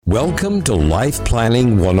Welcome to Life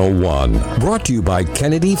Planning 101, brought to you by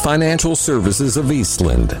Kennedy Financial Services of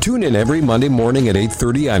Eastland. Tune in every Monday morning at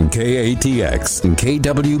 8:30 on KATX and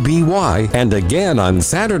KWBY, and again on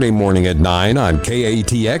Saturday morning at 9 on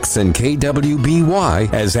KATX and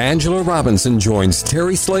KWBY as Angela Robinson joins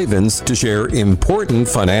Terry Slavens to share important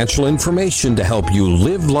financial information to help you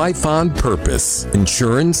live life on purpose.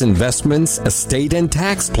 Insurance, investments, estate and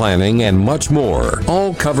tax planning, and much more.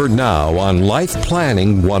 All covered now on Life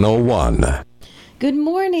Planning 101. Good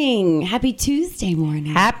morning. Happy Tuesday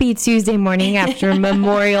morning. Happy Tuesday morning after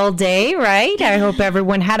Memorial Day, right? I hope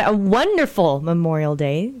everyone had a wonderful Memorial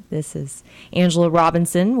Day. This is Angela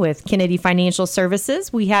Robinson with Kennedy Financial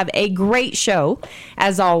Services. We have a great show,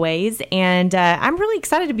 as always, and I'm really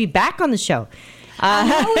excited to be back on the show.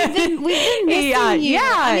 We've been missing you. Yeah,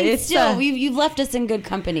 I mean, it's still, you've left us in good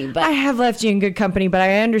company. But I have left you in good company, but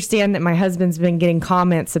I understand that my husband's been getting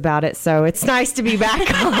comments about it, so it's nice to be back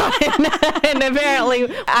on. And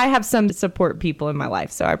apparently, I have some support people in my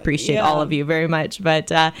life, so I appreciate all of you very much.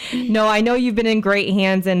 But no, I know you've been in great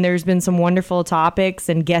hands, and there's been some wonderful topics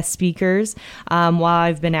and guest speakers while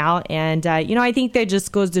I've been out. And, I think that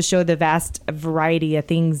just goes to show the vast variety of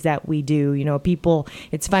things that we do. People,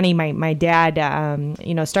 it's funny, my dad,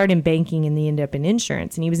 started in banking and he ended up in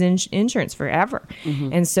insurance, and he was in insurance forever.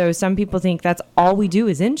 Mm-hmm. And so some people think that's all we do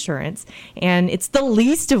is insurance, and it's the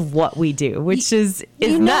least of what we do, which is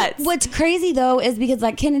nuts. What's crazy though is because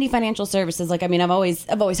like Kennedy Financial Services, I've always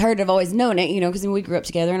heard it, I've always known it, because we grew up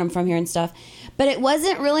together and I'm from here and stuff. But it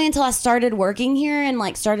wasn't really until I started working here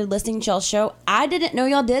and started listening to y'all's show, I didn't know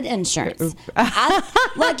y'all did insurance. That's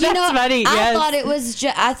funny. I thought it was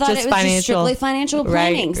just strictly financial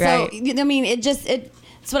planning. Right. So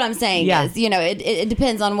that's what I'm saying. Yeah. Is it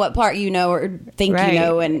depends on what part or think right.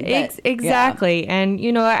 and exactly. Yeah.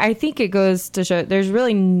 And I think it goes to show there's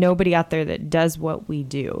really nobody out there that does what we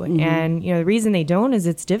do. Mm-hmm. And the reason they don't is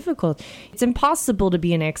it's difficult. It's impossible to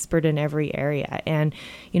be an expert in every area. And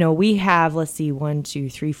we have 1, 2,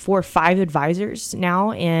 3, 4, 5 advisors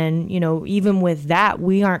now, and even with that,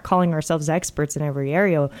 we aren't calling ourselves experts in every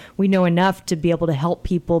area. We know enough to be able to help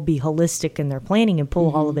people be holistic in their planning and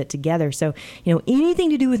pull all of it together. So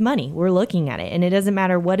anything to do with money, we're looking at it, and it doesn't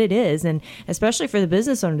matter what it is, and especially for the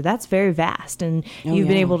business owner, that's very vast. And you've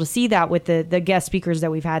been able to see that with the guest speakers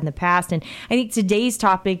that we've had in the past. And I think today's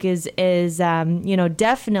topic is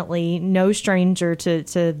definitely no stranger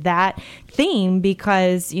to that theme,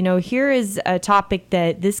 because here is a topic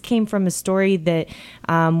that this came from a story that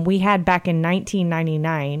we had back in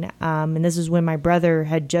 1999, and this is when my brother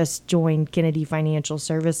had just joined Kennedy Financial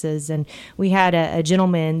Services, and we had a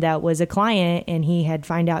gentleman that was a client, and he had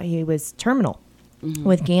found out he was terminal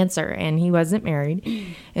with cancer, and he wasn't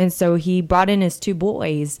married. And so he brought in his 2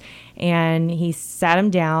 boys, and he sat them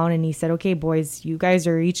down, and he said, okay, boys, you guys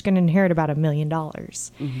are each going to inherit about $1 million.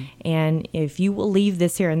 Mm-hmm. And if you will leave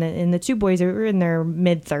this here, and the 2 boys were in their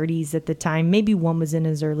mid-30s at the time, maybe one was in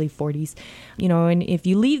his early 40s, and if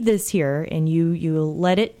you leave this here and you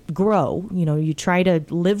let it grow, you try to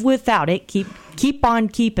live without it, keep on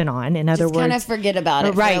keeping on. In other words, kind of forget about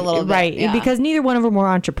it for a little bit. Right. Yeah. Because neither one of them were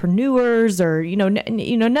entrepreneurs or,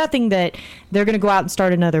 nothing that they're going to go out and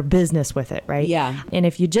start another business with it. Right. Yeah. And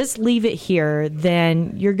if you just leave it here,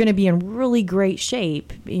 then you're going to be in really great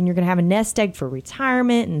shape, and you're going to have a nest egg for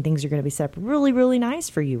retirement, and things are going to be set up really, really nice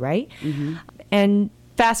for you. Right. Mm-hmm. And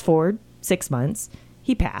fast forward 6 months,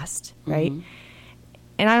 he passed. Right. Mm-hmm.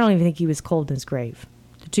 And I don't even think he was cold in his grave.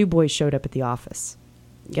 The 2 boys showed up at the office.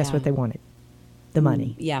 Guess what they wanted? The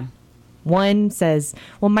money. Yeah. One says,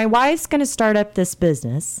 well, my wife's going to start up this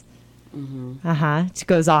business. Mm-hmm. It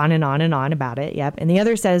goes on and on and on about it. Yep. And the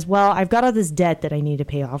other says, well, I've got all this debt that I need to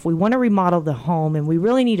pay off. We want to remodel the home, and we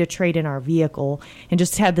really need to trade in our vehicle, and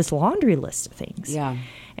just have this laundry list of things. Yeah.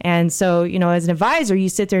 And so, as an advisor, you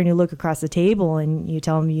sit there and you look across the table and you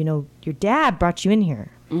tell them, your dad brought you in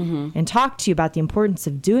here and talked to you about the importance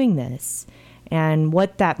of doing this and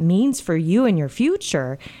what that means for you and your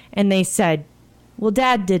future. And they said, well,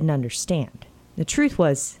 Dad didn't understand. The truth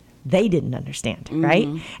was they didn't understand, right?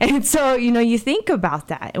 And so, you think about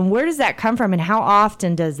that, and where does that come from, and how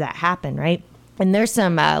often does that happen, right? And there's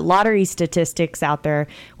some lottery statistics out there.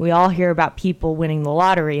 We all hear about people winning the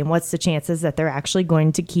lottery, and what's the chances that they're actually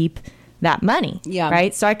going to keep that money,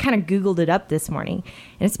 right? So I kind of Googled it up this morning,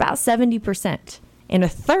 and it's about 70%. And a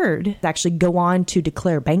third actually go on to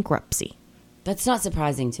declare bankruptcy. That's not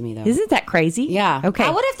surprising to me, though. Isn't that crazy? Yeah. Okay.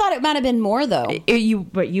 I would have thought it might have been more, though.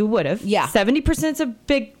 But you would have. Yeah. 70% is a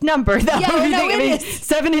big number, though. Yeah, no, it is.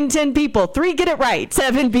 7 in 10 people. 3 get it right.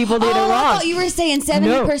 7 people did it wrong. I thought you were saying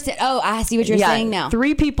 70%. Oh, I see what you're saying now.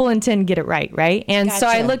 3 people in 10 get it right? And so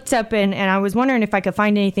I Gotcha. looked up and I was wondering if I could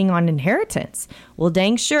find anything on inheritance. Well,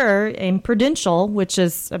 dang sure, in Prudential, which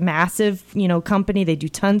is a massive, company, they do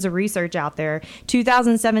tons of research out there.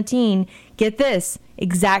 2017, get this,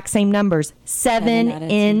 exact same numbers. 7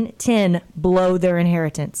 in 10 blow their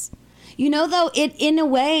inheritance. Though, it in a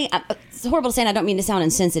way, it's horrible to say, and I don't mean to sound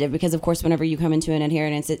insensitive, because of course, whenever you come into an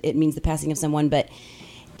inheritance, it means the passing of someone, but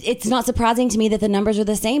it's not surprising to me that the numbers are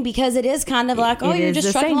the same, because it is kind of like, you're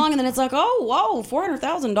just trucking along, and then it's like, whoa,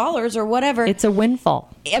 $400,000 or whatever. It's a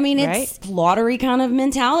windfall. I mean, it's lottery kind of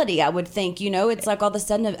mentality, I would think. It's like all of a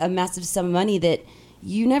sudden a massive sum of money that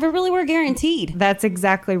you never really were guaranteed. That's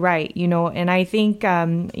exactly right. And I think,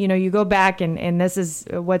 you go back and this is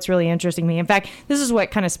what's really interesting to me. In fact, this is what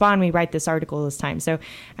kind of spawned me write this article this time. So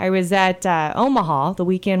I was at Omaha the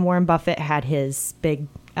weekend Warren Buffett had his big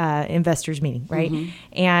investors meeting, right? Mm-hmm.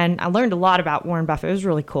 And I learned a lot about Warren Buffett. It was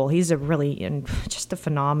really cool. He's just a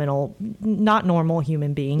phenomenal, not normal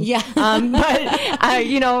human being. Yeah. But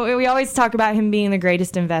we always talk about him being the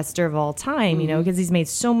greatest investor of all time, because he's made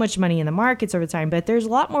so much money in the markets over time. But there's a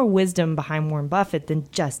lot more wisdom behind Warren Buffett than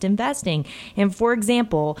just investing. And for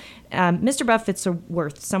example, Mr. Buffett's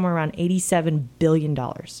worth somewhere around $87 billion,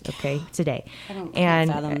 today. I don't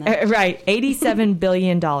fathom that. Right, $87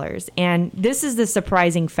 billion. And this is the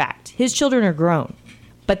surprising fact. His children are grown,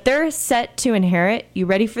 but they're set to inherit. You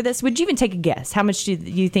ready for this? Would you even take a guess? How much do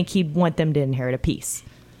you think he'd want them to inherit a piece?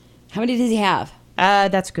 How many does he have?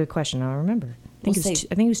 That's a good question. I don't remember. I think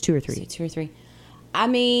it was 2 or 3. 2 or 3. I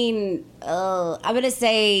mean, I'm going to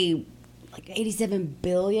say like 87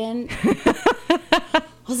 billion.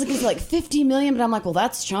 I was looking for like 50 million, but I'm like, well,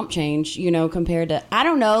 that's chump change, compared to, I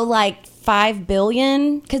don't know, like 5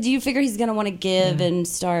 billion. Because you figure he's going to want to give and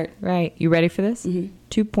start. Right. You ready for this? Mm-hmm.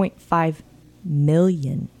 2.5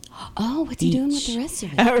 million. Oh, what's he doing with the rest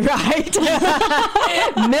of it? Right.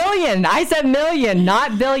 Million. I said million,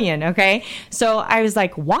 not billion. Okay. So I was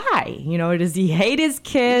like, why? Does he hate his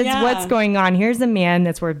kids? Yeah. What's going on? Here's a man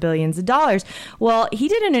that's worth billions of dollars. Well, he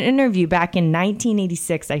did an interview back in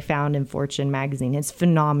 1986, I found in Fortune magazine. It's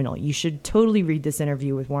phenomenal. You should totally read this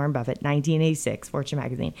interview with Warren Buffett, 1986, Fortune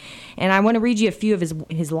magazine. And I want to read you a few of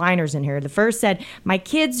his liners in here. The first said, "My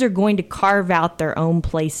kids are going to carve out their own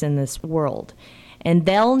place in this world. And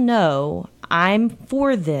they'll know I'm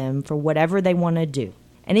for them for whatever they want to do."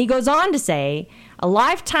 And he goes on to say, "A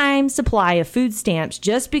lifetime supply of food stamps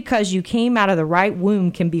just because you came out of the right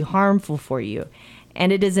womb can be harmful for you.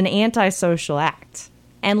 And it is an antisocial act."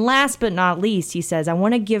 And last but not least, he says, "I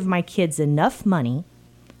want to give my kids enough money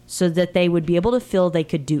so that they would be able to feel they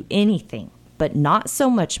could do anything, but not so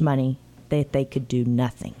much money that they could do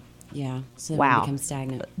nothing." Yeah. So wow. It becomes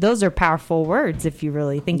stagnant. Those are powerful words if you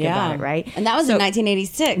really think about it, right? And that was in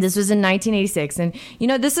 1986. This was in 1986. And,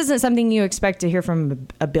 this isn't something you expect to hear from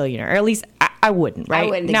a billionaire, or at least I wouldn't, right? I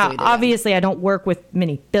wouldn't now, either, obviously, I don't work with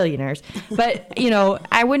many billionaires, but,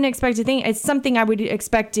 I wouldn't expect to think it's something I would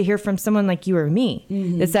expect to hear from someone like you or me.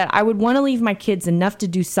 Mm-hmm. Is that I would want to leave my kids enough to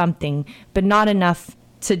do something, but not enough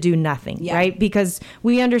to do nothing, right? Because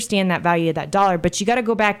we understand that value of that dollar, but you got to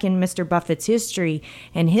go back in Mr. Buffett's history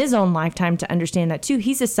and his own lifetime to understand that too.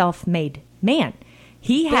 He's a self-made man.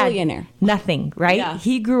 He Billionaire. had nothing, right? Yeah.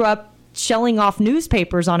 He grew up shelling off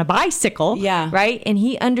newspapers on a bicycle, right? And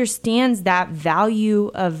he understands that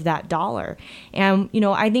value of that dollar. And,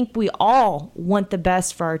 I think we all want the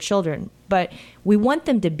best for our children, but we want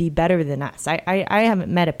them to be better than us. I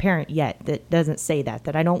haven't met a parent yet that doesn't say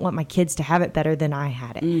that I don't want my kids to have it better than I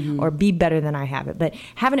had it, or be better than I have it. But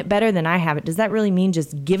having it better than I have it, does that really mean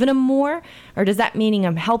just giving them more? Or does that mean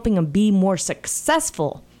I'm helping them be more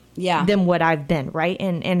successful than what I've been, right?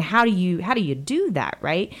 And how do you do that,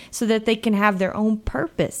 right? So that they can have their own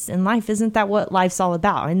purpose in life. Isn't that what life's all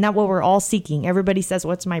about? Isn't that what we're all seeking? Everybody says,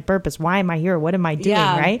 what's my purpose? Why am I here? What am I doing,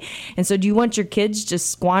 right? And so do you want your kids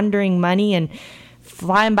just squandering money and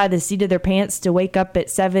flying by the seat of their pants to wake up at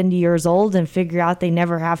 70 years old and figure out they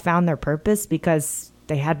never have found their purpose because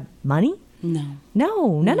they had money?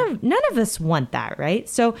 No, none of us want that, right?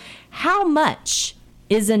 So how much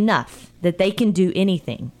is enough that they can do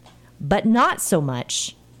anything, but not so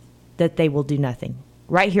much that they will do nothing?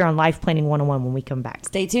 Right here on Life Planning 101 when we come back.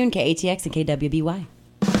 Stay tuned, KATX and KWBY.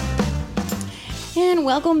 And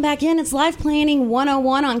welcome back in. It's Life Planning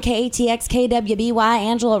 101 on KATX, KWBY.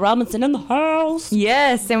 Angela Robinson in the house.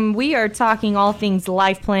 Yes, and we are talking all things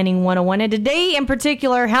Life Planning 101. And today in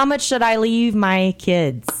particular, how much should I leave my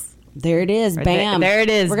kids? There it is. Bam. There it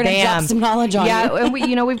is. We're going to drop some knowledge on you. Yeah, and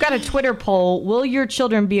we've got a Twitter poll. Will your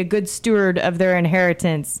children be a good steward of their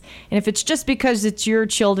inheritance? And if it's just because it's your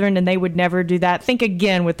children and they would never do that, think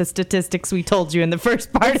again with the statistics we told you in the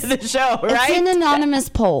first part of the show, right? It's an anonymous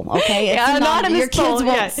poll, okay? It's anonymous your kids poll,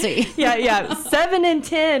 won't see. Yeah. 7 in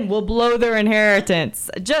 10 will blow their inheritance,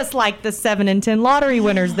 just like the 7 in 10 lottery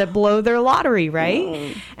winners that blow their lottery,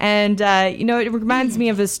 right? And, it reminds me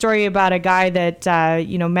of a story about a guy that,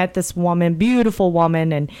 met this woman, beautiful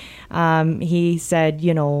woman, and he said,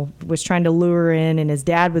 was trying to lure her in, and his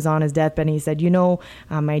dad was on his deathbed, and he said,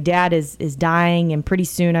 my dad is dying, and pretty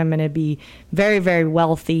soon I'm going to be very, very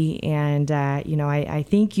wealthy, and, I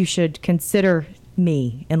think you should consider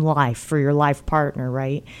me in life for your life partner,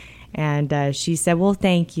 right? And she said, well,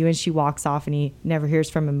 thank you. And she walks off, and he never hears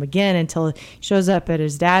from him again until he shows up at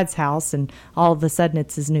his dad's house, and all of a sudden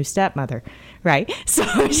it's his new stepmother, right?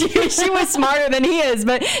 So she was smarter than he is,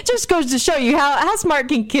 but it just goes to show you how smart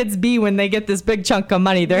can kids be when they get this big chunk of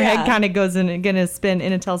money. Their head kind of goes in and going to spin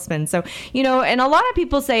in a tailspin. So, and a lot of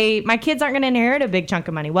people say, my kids aren't going to inherit a big chunk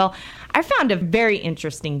of money. Well, I found a very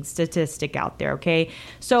interesting statistic out there, okay?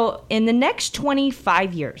 So in the next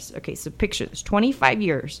 25 years, okay, so picture this, 25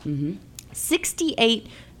 years, $68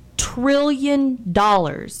 trillion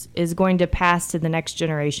is going to pass to the next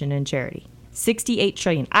generation in charity. 68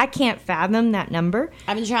 trillion. I can't fathom that number.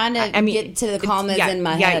 I've been trying to get to the commas in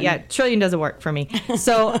my head. Yeah, trillion doesn't work for me.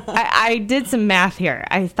 So I did some math here.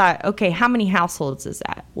 I thought, okay, how many households is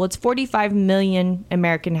that? Well, it's 45 million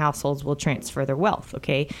American households will transfer their wealth,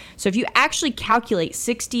 okay? So if you actually calculate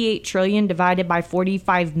 68 trillion divided by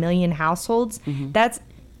 45 million households, that's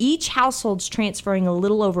each household's transferring a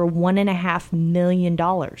little over $1.5 million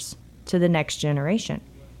to the next generation.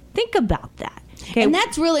 Think about that. Okay. And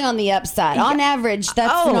that's really on the upside. On average,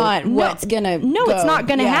 that's not what's going to No, it's not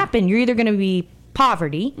going to happen. You're either going to be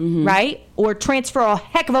poverty, right? Or transfer a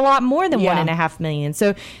heck of a lot more than $1.5 million.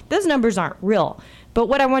 So those numbers aren't real. But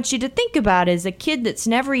what I want you to think about is a kid that's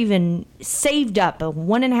never even saved up a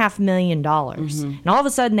 $1.5 million. And all of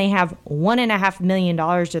a sudden they have $1.5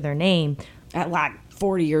 million to their name. At like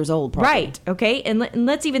 40 years old, probably. Right. Okay. And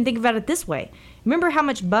let's even think about it this way. Remember how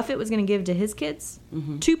much Buffett was going to give to his kids?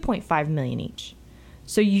 $2.5 million each.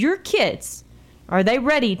 So your kids, are they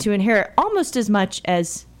ready to inherit almost as much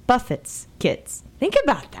as Buffett's kids? Think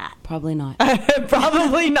about that. Probably not.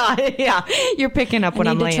 Probably not. Yeah. You're picking up what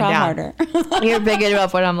I'm laying down. Harder. You're picking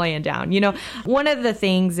up what I'm laying down. One of the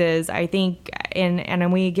things is, I think,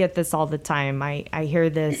 and we get this all the time. I hear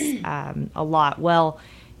this a lot. Well,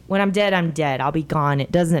 when I'm dead, I'm dead. I'll be gone.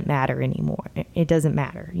 It doesn't matter anymore. It doesn't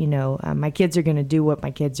matter. My kids are going to do what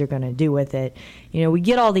my kids are going to do with it. We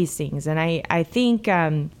get all these things. And I think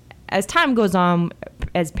as time goes on,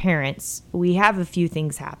 as parents, we have a few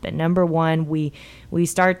things happen. Number one, we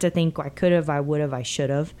start to think, I could have, I would have, I should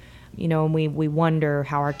have. And we wonder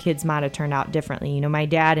how our kids might have turned out differently. My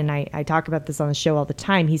dad, and I talk about this on the show all the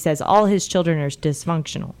time, he says all his children are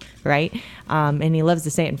dysfunctional, right? And he loves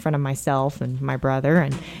to say it in front of myself and my brother.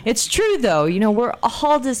 And it's true, though. We're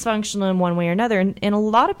all dysfunctional in one way or another. And a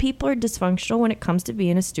lot of people are dysfunctional when it comes to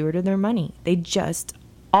being a steward of their money. They just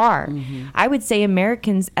are. I would say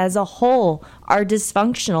Americans as a whole are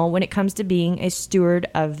dysfunctional when it comes to being a steward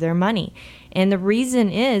of their money. And the reason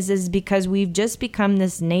is because we've just become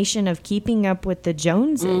this nation of keeping up with the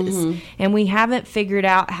Joneses. And we haven't figured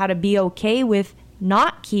out how to be okay with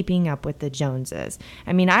not keeping up with the Joneses.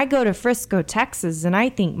 I mean, I go to Frisco, Texas, and I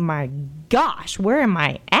think, my gosh, where am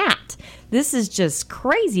I at? This is just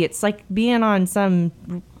crazy. It's like being on some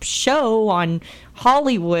show on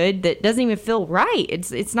Hollywood that doesn't even feel right.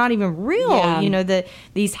 It's not even real. Yeah.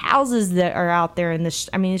 These houses that are out there, and it's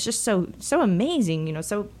just so amazing.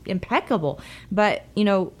 So impeccable. But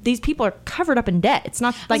these people are covered up in debt. It's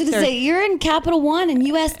not like you're in Capital One and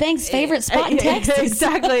U.S. Bank's favorite spot in Texas.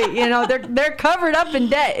 Exactly. They're covered up in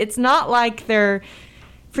debt. It's not like they're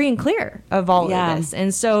free and clear of all of this.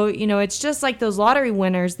 And so, it's just like those lottery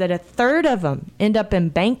winners that a third of them end up in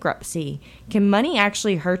bankruptcy. Can money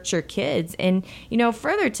actually hurt your kids? And,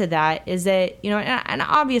 further to that is that, and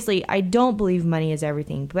obviously I don't believe money is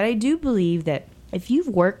everything, but I do believe that if you've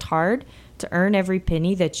worked hard to earn every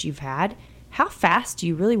penny that you've had, how fast do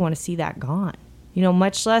you really want to see that gone?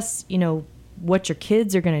 Much less, what your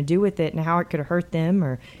kids are going to do with it and how it could hurt them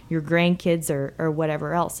or your grandkids or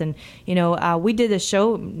whatever else. And, we did a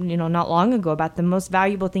show, not long ago about the most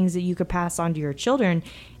valuable things that you could pass on to your children.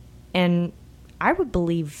 And I would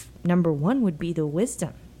believe number one would be the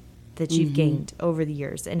wisdom that you've gained over the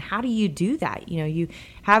years. And how do you do that? You know, you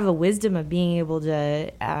have a wisdom of being able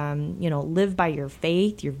to, live by your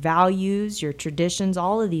faith, your values, your traditions,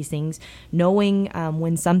 all of these things, knowing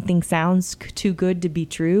when something sounds too good to be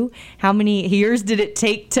true. How many years did it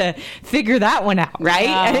take to figure that one out, right?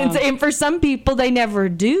 Yeah. And for some people, they never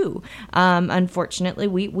do. Unfortunately,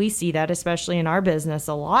 we see that, especially in our business,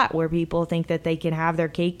 a lot, where people think that they can have their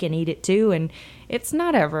cake and eat it too. And it's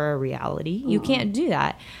not ever a reality. You can't do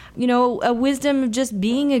that. You know, a wisdom of just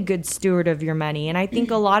being a good steward of your money. And I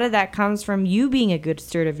think a lot of that comes from you being a good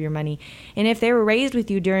steward of your money. And if they were raised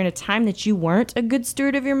with you during a time that you weren't a good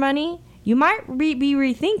steward of your money, you might be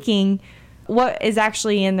rethinking what is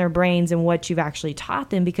actually in their brains and what you've actually taught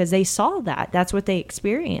them, because they saw that. That's what they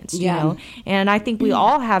experienced, you know? And I think we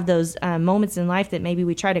all have those moments in life that maybe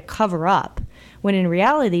we try to cover up, when in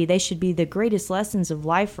reality, they should be the greatest lessons of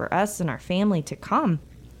life for us and our family to come,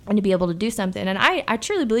 and to be able to do something. And I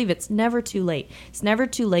truly believe it's never too late. It's never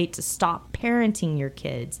too late to stop parenting your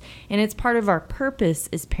kids. And it's part of our purpose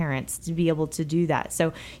as parents to be able to do that.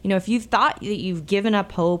 So, you know, if you've thought that you've given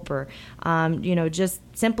up hope, or, just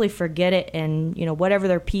simply forget it, and, you know, whatever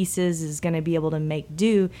their piece is going to be able to make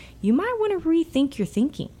do, you might want to rethink your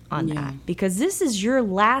thinking on that, because this is your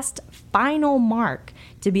last final mark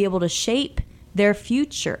to be able to shape their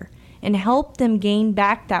future and help them gain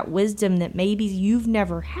back that wisdom that maybe you've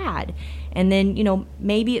never had. And then, you know,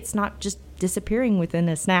 maybe it's not just disappearing within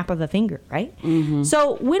a snap of a finger, right?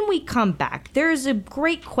 So when we come back, there's a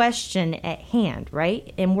great question at hand,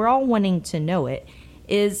 right? And we're all wanting to know it,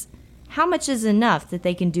 is how much is enough that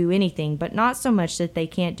they can do anything, but not so much that they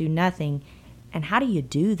can't do nothing? And how do you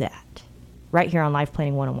do that? Right here on Life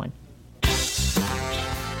Planning 101.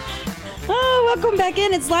 Oh, welcome back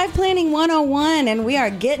in. It's Life Planning 101, and we are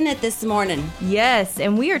getting it this morning. Yes,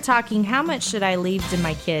 and we are talking, how much should I leave to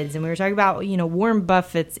my kids? And we were talking about, you know, Warren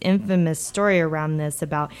Buffett's infamous story around this,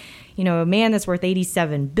 about, you know, a man that's worth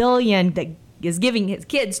 $87 billion that is giving his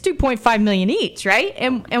kids $2.5 million each, right?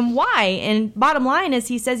 And why? And bottom line is,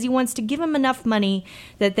 he says he wants to give them enough money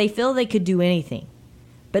that they feel they could do anything,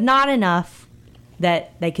 but not enough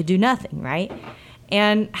that they could do nothing, right?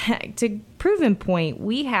 And to prove in point,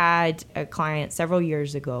 we had a client several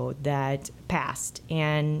years ago that passed,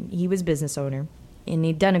 and he was a business owner, and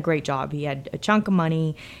he'd done a great job. He had a chunk of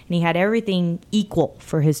money, and he had everything equal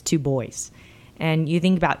for his two boys. And you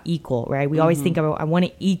think about equal, right? We always think about, I want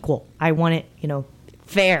it equal. I want it, you know,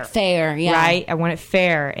 fair. Fair, yeah. Right? I want it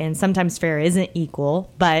fair. And sometimes fair isn't equal,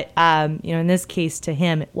 but, in this case, to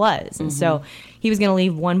him, it was. And so he was going to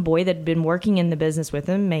leave one boy that had been working in the business with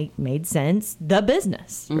him, made sense, the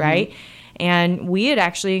business, right? And we had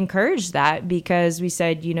actually encouraged that, because we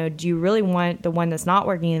said, you know, do you really want the one that's not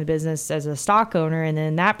working in the business as a stock owner, and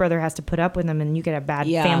then that brother has to put up with them, and you could have bad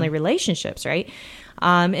family relationships, right?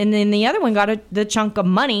 And then the other one got the chunk of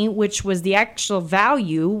money, which was the actual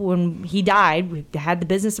value when he died. We had the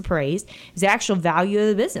business appraised. It was the actual value of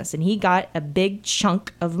the business, and he got a big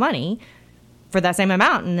chunk of money for that same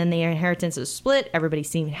amount. And then the inheritance was split. Everybody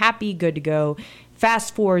seemed happy, good to go.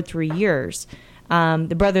 Fast forward 3 years.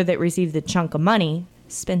 The brother that received the chunk of money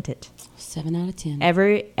spent it. 7 out of 10.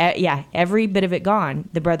 Every bit of it gone.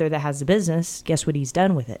 The brother that has the business, guess what he's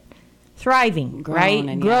done with it? Thriving,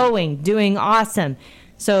 right? Growing, doing awesome.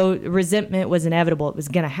 So resentment was inevitable. It was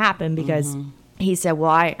going to happen, because he said,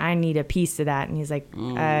 well, I need a piece of that. And he's like,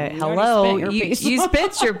 hello, you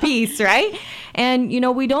spent your piece, right? And, you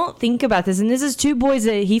know, we don't think about this. And this is two boys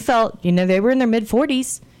that he felt, you know, they were in their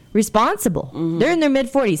mid-40s, responsible. They're in their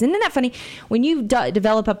mid-40s. Isn't that funny? When you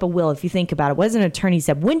develop up a will, if you think about it, what an attorney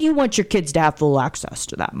said, when do you want your kids to have full access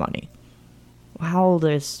to that money? How old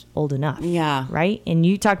is old enough? Yeah. Right? And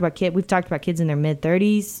you talked about we've talked about kids in their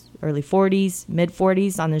mid-30s, early 40s,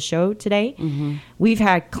 mid-40s on the show today. We've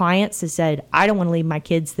had clients that said, I don't want to leave my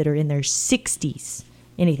kids that are in their 60s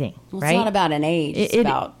anything, well, right? It's not about an age.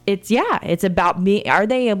 It's about me. Are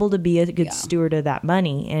they able to be a good steward of that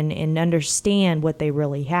money and understand what they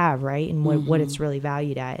really have, right? And what it's really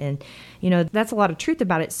valued at. And, you know, that's a lot of truth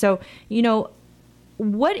about it. So, you know,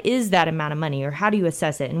 what is that amount of money, or how do you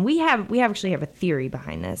assess it? And we actually have a theory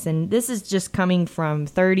behind this, and this is just coming from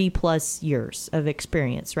 30 plus years of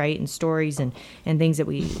experience, right? And stories and things that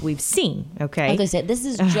we've seen. Okay, As I said, this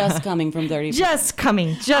is just coming from 30. Just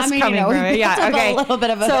coming from it. Yeah, okay. A little bit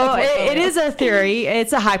of a so it is a theory.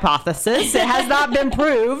 It's a hypothesis. It has not been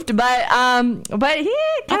proved, but yeah, I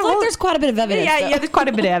feel like there's quite a bit of evidence. Yeah, there's quite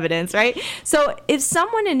a bit of evidence, right? So if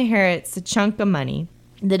someone inherits a chunk of money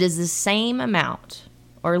that is the same amount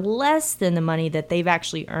or less than the money that they've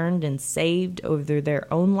actually earned and saved over their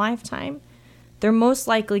own lifetime, they're most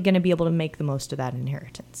likely going to be able to make the most of that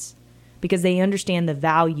inheritance. because they understand the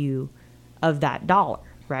value of that dollar,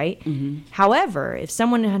 right? However, if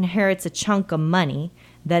someone inherits a chunk of money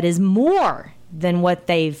that is more than what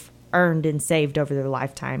they've earned and saved over their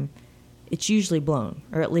lifetime, it's usually blown,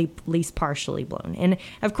 or at least partially blown. And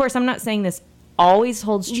of course, I'm not saying this always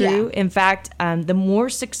holds true. In fact, the more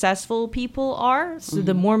successful people are, so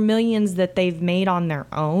the more millions that they've made on their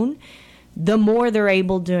own, the more they're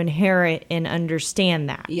able to inherit and understand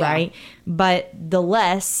that, right? But the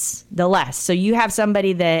less. So you have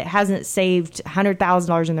somebody that hasn't saved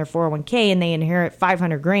 $100,000 in their 401k and they inherit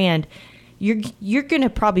 $500,000. You're going to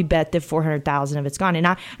probably bet that 400,000 of it's gone. And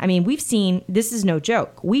I mean, we've seen, this is no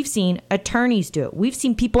joke. We've seen attorneys do it. We've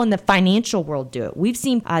seen people in the financial world do it. We've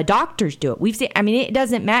seen doctors do it. We've seen, I mean, it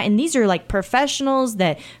doesn't matter. And these are like professionals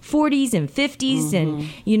that 40s and 50s and,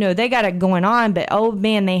 you know, they got it going on, but oh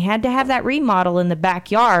man, they had to have that remodel in the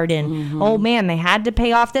backyard. And oh man, they had to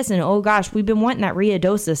pay off this. And oh gosh, we've been wanting that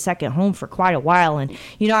Ruidosa second home for quite a while. And,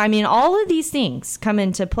 you know, I mean, all of these things come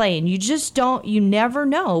into play and you never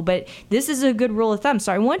know, but this is a good rule of thumb.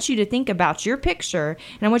 So I want you to think about your picture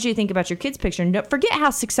and I want you to think about your kids' picture and don't forget how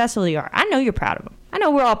successful they are. I know you're proud of them. I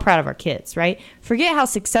know we're all proud of our kids, right? Forget how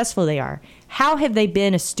successful they are. How have they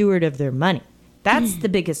been a steward of their money? That's the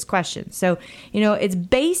biggest question. So, you know,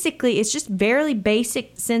 it's just barely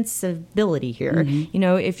basic sensibility here, you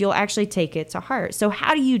know, if you'll actually take it to heart. So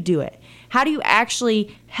how do you do it? How do you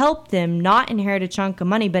actually help them not inherit a chunk of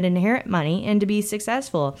money, but inherit money and to be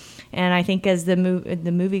successful? And I think as the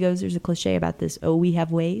movie goes, there's a cliche about this, oh, we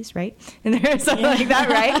have ways, right? And there's something like that,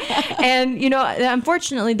 right? And, you know,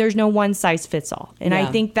 unfortunately, there's no one size fits all. And I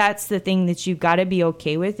think that's the thing that you've got to be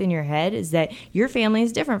okay with in your head is that your family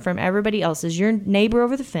is different from everybody else's. Your neighbor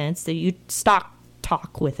over the fence that you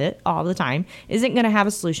talk with it all the time isn't going to have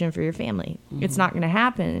a solution for your family. It's not going to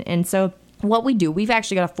happen. And so what we do, we've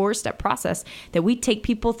actually got a 4-step process that we take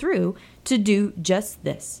people through to do just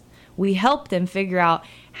this. We help them figure out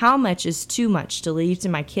how much is too much to leave to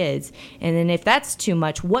my kids. And then if that's too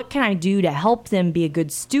much, what can I do to help them be a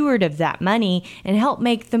good steward of that money and help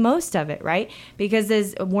make the most of it, right? Because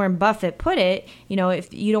as Warren Buffett put it, you know,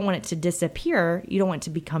 if you don't want it to disappear, you don't want it to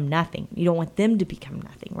become nothing. You don't want them to become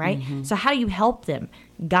nothing, right? So how do you help them?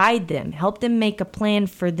 Guide them, help them make a plan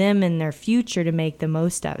for them in their future to make the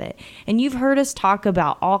most of it. And you've heard us talk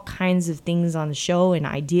about all kinds of things on the show and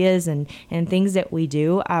ideas and things that we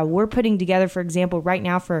do. We're putting together, for example, right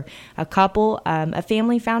now for a couple, a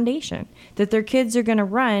family foundation that their kids are going to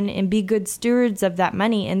run and be good stewards of that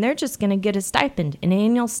money. And they're just going to get a stipend, an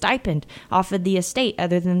annual stipend off of the estate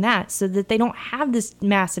other than that, so that they don't have this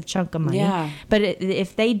massive chunk of money. But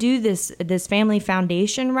if they do this family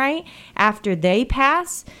foundation right, after they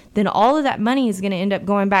pass, then all of that money is going to end up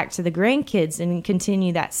going back to the grandkids and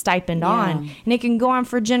continue that stipend on. And it can go on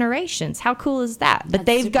for generations. How cool is that? But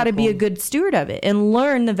they've got to be a good steward of it and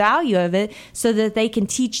learn the value of it so that they can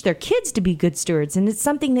teach their kids to be good stewards. And it's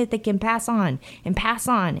something that they can pass on and pass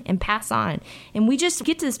on and pass on. And we just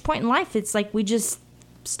get to this point in life, it's like we just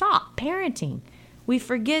stop parenting. We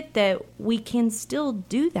forget that we can still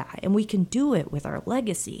do that and we can do it with our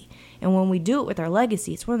legacy. And when we do it with our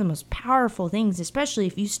legacy, it's one of the most powerful things, especially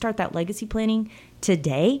if you start that legacy planning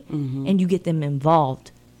today and you get them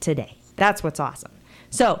involved today. That's what's awesome.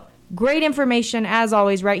 So great information, as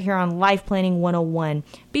always, right here on Life Planning 101.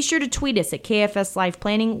 Be sure to tweet us at KFS Life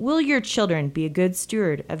Planning. Will your children be a good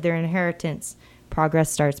steward of their inheritance?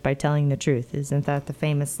 Progress starts by telling the truth. Isn't that the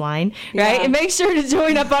famous line? Right? And make sure to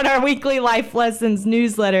join up on our weekly Life Lessons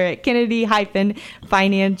newsletter at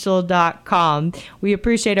Kennedy-Financial.com. We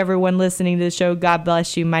appreciate everyone listening to the show. God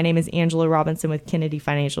bless you. My name is Angela Robinson with Kennedy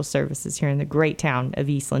Financial Services here in the great town of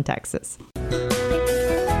Eastland, Texas.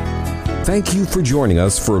 Thank you for joining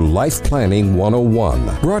us for Life Planning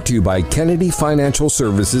 101, brought to you by Kennedy Financial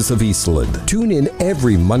Services of Eastland. Tune in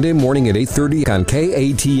every Monday morning at 8:30 on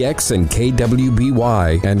KATX and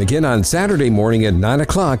KWBY, and again on Saturday morning at 9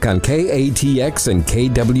 o'clock on KATX and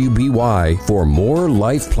KWBY for more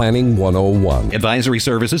Life Planning 101. Advisory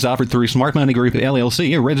services offered through Smart Money Group,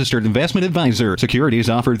 LLC, a registered investment advisor. Securities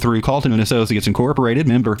offered through Calton & Associates Incorporated,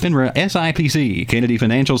 member FINRA SIPC. Kennedy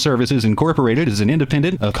Financial Services Incorporated is an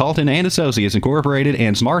independent of Calton & Associates Incorporated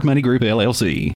and Smart Money Group, LLC.